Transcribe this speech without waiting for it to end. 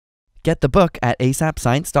Get the book at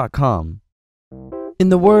asapscience.com. In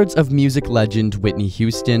the words of music legend Whitney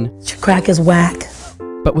Houston, "Crack is whack."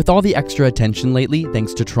 But with all the extra attention lately,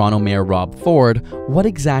 thanks to Toronto Mayor Rob Ford, what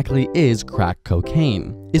exactly is crack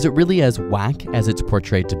cocaine? Is it really as whack as it's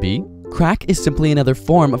portrayed to be? Crack is simply another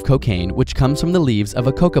form of cocaine which comes from the leaves of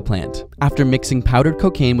a coca plant. After mixing powdered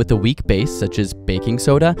cocaine with a weak base, such as baking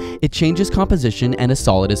soda, it changes composition and a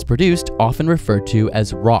solid is produced, often referred to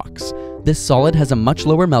as rocks. This solid has a much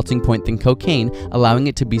lower melting point than cocaine, allowing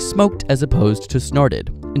it to be smoked as opposed to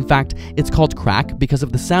snorted. In fact, it's called crack because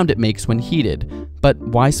of the sound it makes when heated. But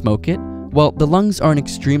why smoke it? Well, the lungs are an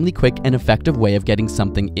extremely quick and effective way of getting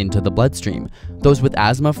something into the bloodstream. Those with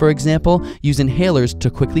asthma, for example, use inhalers to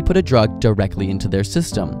quickly put a drug directly into their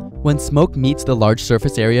system. When smoke meets the large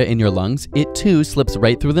surface area in your lungs, it too slips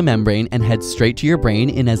right through the membrane and heads straight to your brain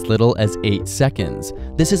in as little as 8 seconds.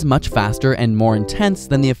 This is much faster and more intense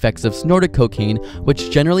than the effects of snorted cocaine,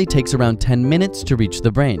 which generally takes around 10 minutes to reach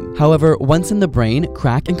the brain. However, once in the brain,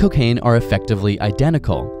 crack and cocaine are effectively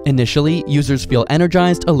identical. Initially, users feel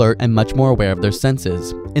energized, alert, and much more aware of their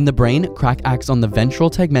senses. In the brain, crack acts on the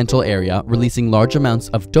ventral tegmental area, releasing large amounts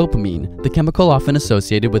of dopamine, the chemical often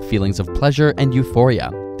associated with feelings of pleasure and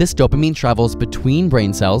euphoria. This dopamine travels between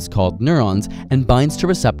brain cells, called neurons, and binds to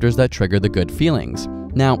receptors that trigger the good feelings.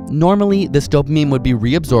 Now, normally, this dopamine would be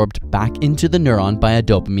reabsorbed back into the neuron by a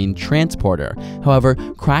dopamine transporter. However,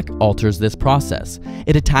 crack alters this process.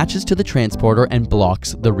 It attaches to the transporter and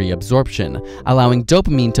blocks the reabsorption, allowing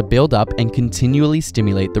dopamine to build up and continually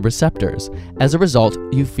stimulate the receptors. As a result,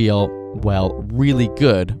 you feel, well, really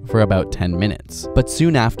good for about 10 minutes. But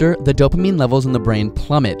soon after, the dopamine levels in the brain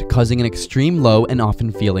plummet, causing an extreme low and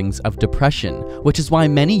often feelings of depression, which is why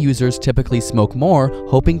many users typically smoke more,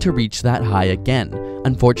 hoping to reach that high again.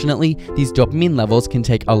 Unfortunately, these dopamine levels can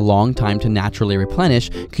take a long time to naturally replenish,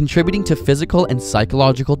 contributing to physical and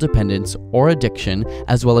psychological dependence or addiction,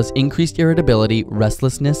 as well as increased irritability,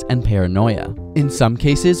 restlessness, and paranoia. In some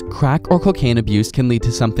cases, crack or cocaine abuse can lead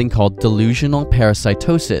to something called delusional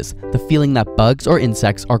parasitosis, the feeling that bugs or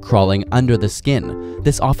insects are crawling under the skin.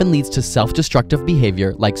 This often leads to self-destructive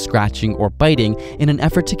behavior like scratching or biting in an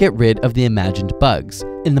effort to get rid of the imagined bugs.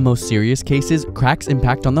 In the most serious cases, crack's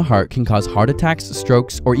impact on the heart can cause heart attacks,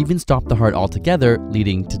 strokes, or even stop the heart altogether,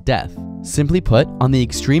 leading to death. Simply put, on the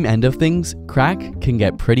extreme end of things, crack can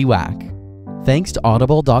get pretty whack. Thanks to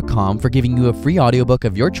Audible.com for giving you a free audiobook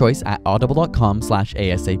of your choice at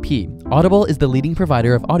audible.com/ASAP. Audible is the leading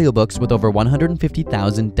provider of audiobooks with over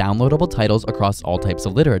 150,000 downloadable titles across all types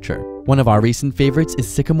of literature. One of our recent favorites is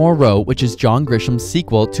Sycamore Row, which is John Grisham's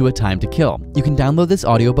sequel to A Time to Kill. You can download this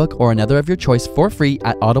audiobook or another of your choice for free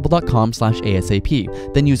at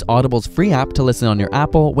audible.com/ASAP. Then use Audible's free app to listen on your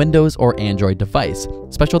Apple, Windows, or Android device.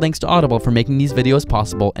 Special thanks to Audible for making these videos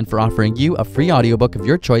possible and for offering you a free audiobook of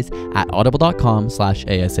your choice at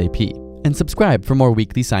audible.com/ASAP. And subscribe for more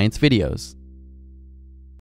weekly science videos.